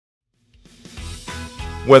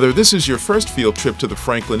Whether this is your first field trip to the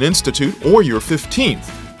Franklin Institute or your 15th,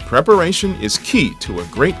 preparation is key to a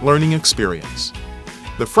great learning experience.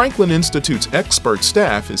 The Franklin Institute's expert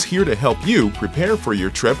staff is here to help you prepare for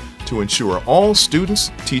your trip to ensure all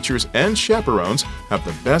students, teachers, and chaperones have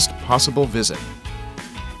the best possible visit.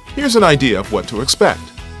 Here's an idea of what to expect.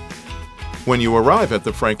 When you arrive at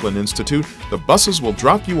the Franklin Institute, the buses will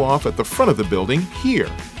drop you off at the front of the building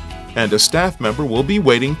here, and a staff member will be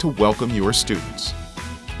waiting to welcome your students.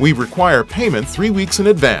 We require payment 3 weeks in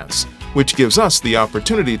advance, which gives us the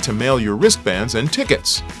opportunity to mail your wristbands and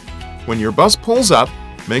tickets. When your bus pulls up,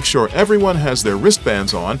 make sure everyone has their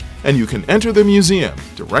wristbands on and you can enter the museum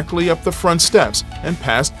directly up the front steps and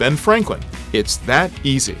past Ben Franklin. It's that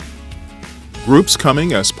easy. Groups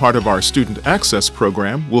coming as part of our Student Access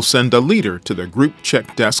program will send a leader to the group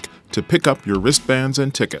check desk to pick up your wristbands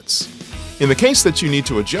and tickets. In the case that you need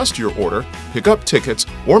to adjust your order, pick up tickets,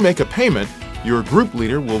 or make a payment, your group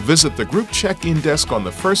leader will visit the group check-in desk on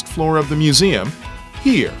the first floor of the museum,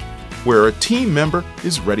 here, where a team member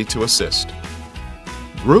is ready to assist.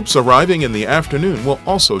 Groups arriving in the afternoon will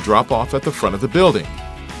also drop off at the front of the building.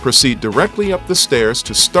 Proceed directly up the stairs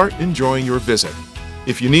to start enjoying your visit.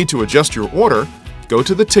 If you need to adjust your order, go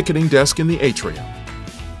to the ticketing desk in the atrium.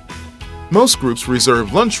 Most groups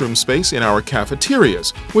reserve lunchroom space in our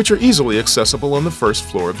cafeterias, which are easily accessible on the first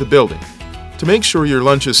floor of the building. To make sure your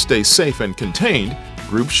lunches stay safe and contained,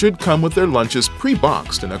 groups should come with their lunches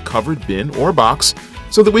pre-boxed in a covered bin or box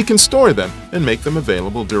so that we can store them and make them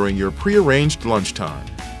available during your pre-arranged lunchtime.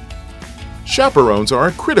 Chaperones are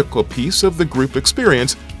a critical piece of the group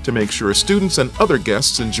experience to make sure students and other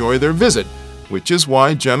guests enjoy their visit, which is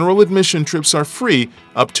why general admission trips are free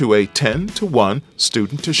up to a 10-to-1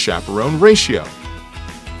 student-to-chaperone ratio.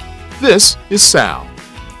 This is Sal.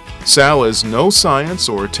 Sal is no science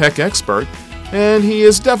or tech expert, and he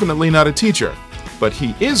is definitely not a teacher, but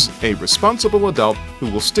he is a responsible adult who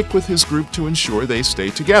will stick with his group to ensure they stay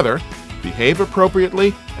together, behave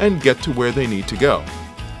appropriately, and get to where they need to go.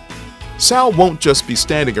 Sal won't just be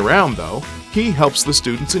standing around, though. He helps the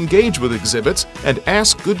students engage with exhibits and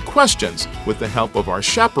ask good questions with the help of our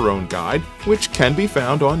Chaperone Guide, which can be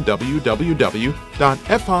found on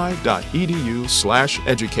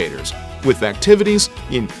www.fi.edu/educators, with activities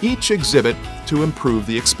in each exhibit to improve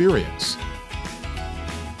the experience.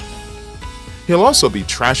 He'll also be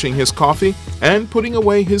trashing his coffee and putting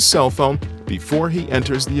away his cell phone before he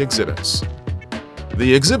enters the exhibits.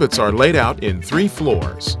 The exhibits are laid out in 3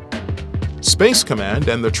 floors. Space Command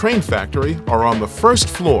and the Train Factory are on the first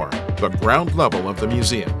floor, the ground level of the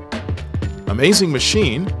museum. Amazing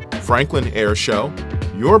Machine, Franklin Air Show,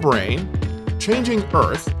 Your Brain, Changing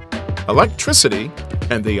Earth, Electricity,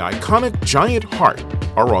 and the iconic Giant Heart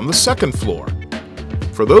are on the second floor.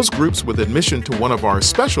 For those groups with admission to one of our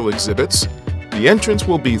special exhibits, the entrance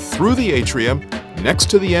will be through the atrium next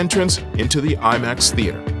to the entrance into the IMAX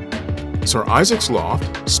Theater. Sir Isaac's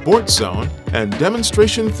Loft, Sports Zone, and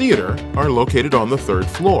Demonstration Theater are located on the 3rd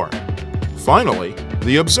floor. Finally,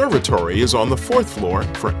 the observatory is on the 4th floor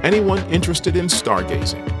for anyone interested in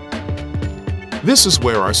stargazing. This is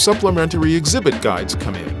where our supplementary exhibit guides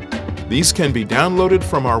come in. These can be downloaded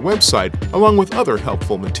from our website along with other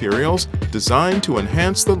helpful materials designed to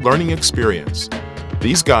enhance the learning experience.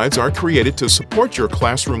 These guides are created to support your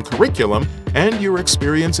classroom curriculum and your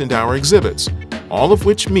experience in our exhibits, all of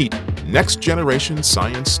which meet next-generation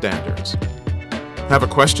science standards. Have a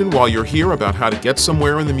question while you're here about how to get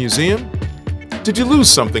somewhere in the museum? Did you lose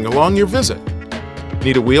something along your visit?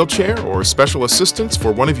 Need a wheelchair or special assistance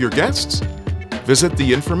for one of your guests? Visit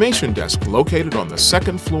the information desk located on the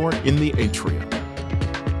 2nd floor in the atrium.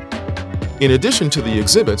 In addition to the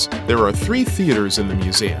exhibits, there are 3 theaters in the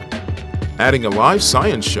museum. Adding a live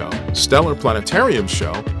science show, stellar planetarium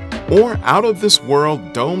show, or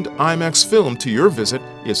out-of-this-world domed IMAX film to your visit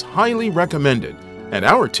is highly recommended, and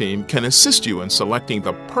our team can assist you in selecting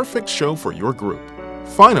the perfect show for your group.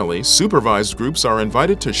 Finally, supervised groups are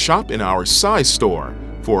invited to shop in our size store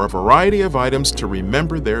for a variety of items to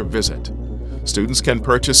remember their visit. Students can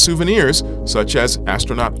purchase souvenirs such as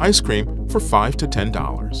astronaut ice cream for $5 to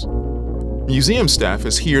 $10. Museum staff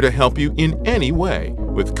is here to help you in any way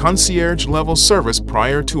with concierge-level service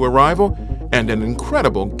prior to arrival and an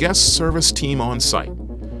incredible guest service team on site.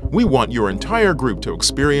 We want your entire group to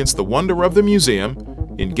experience the wonder of the museum,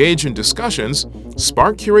 engage in discussions,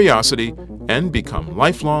 spark curiosity, and become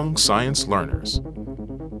lifelong science learners.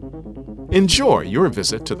 Enjoy your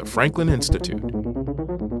visit to the Franklin Institute.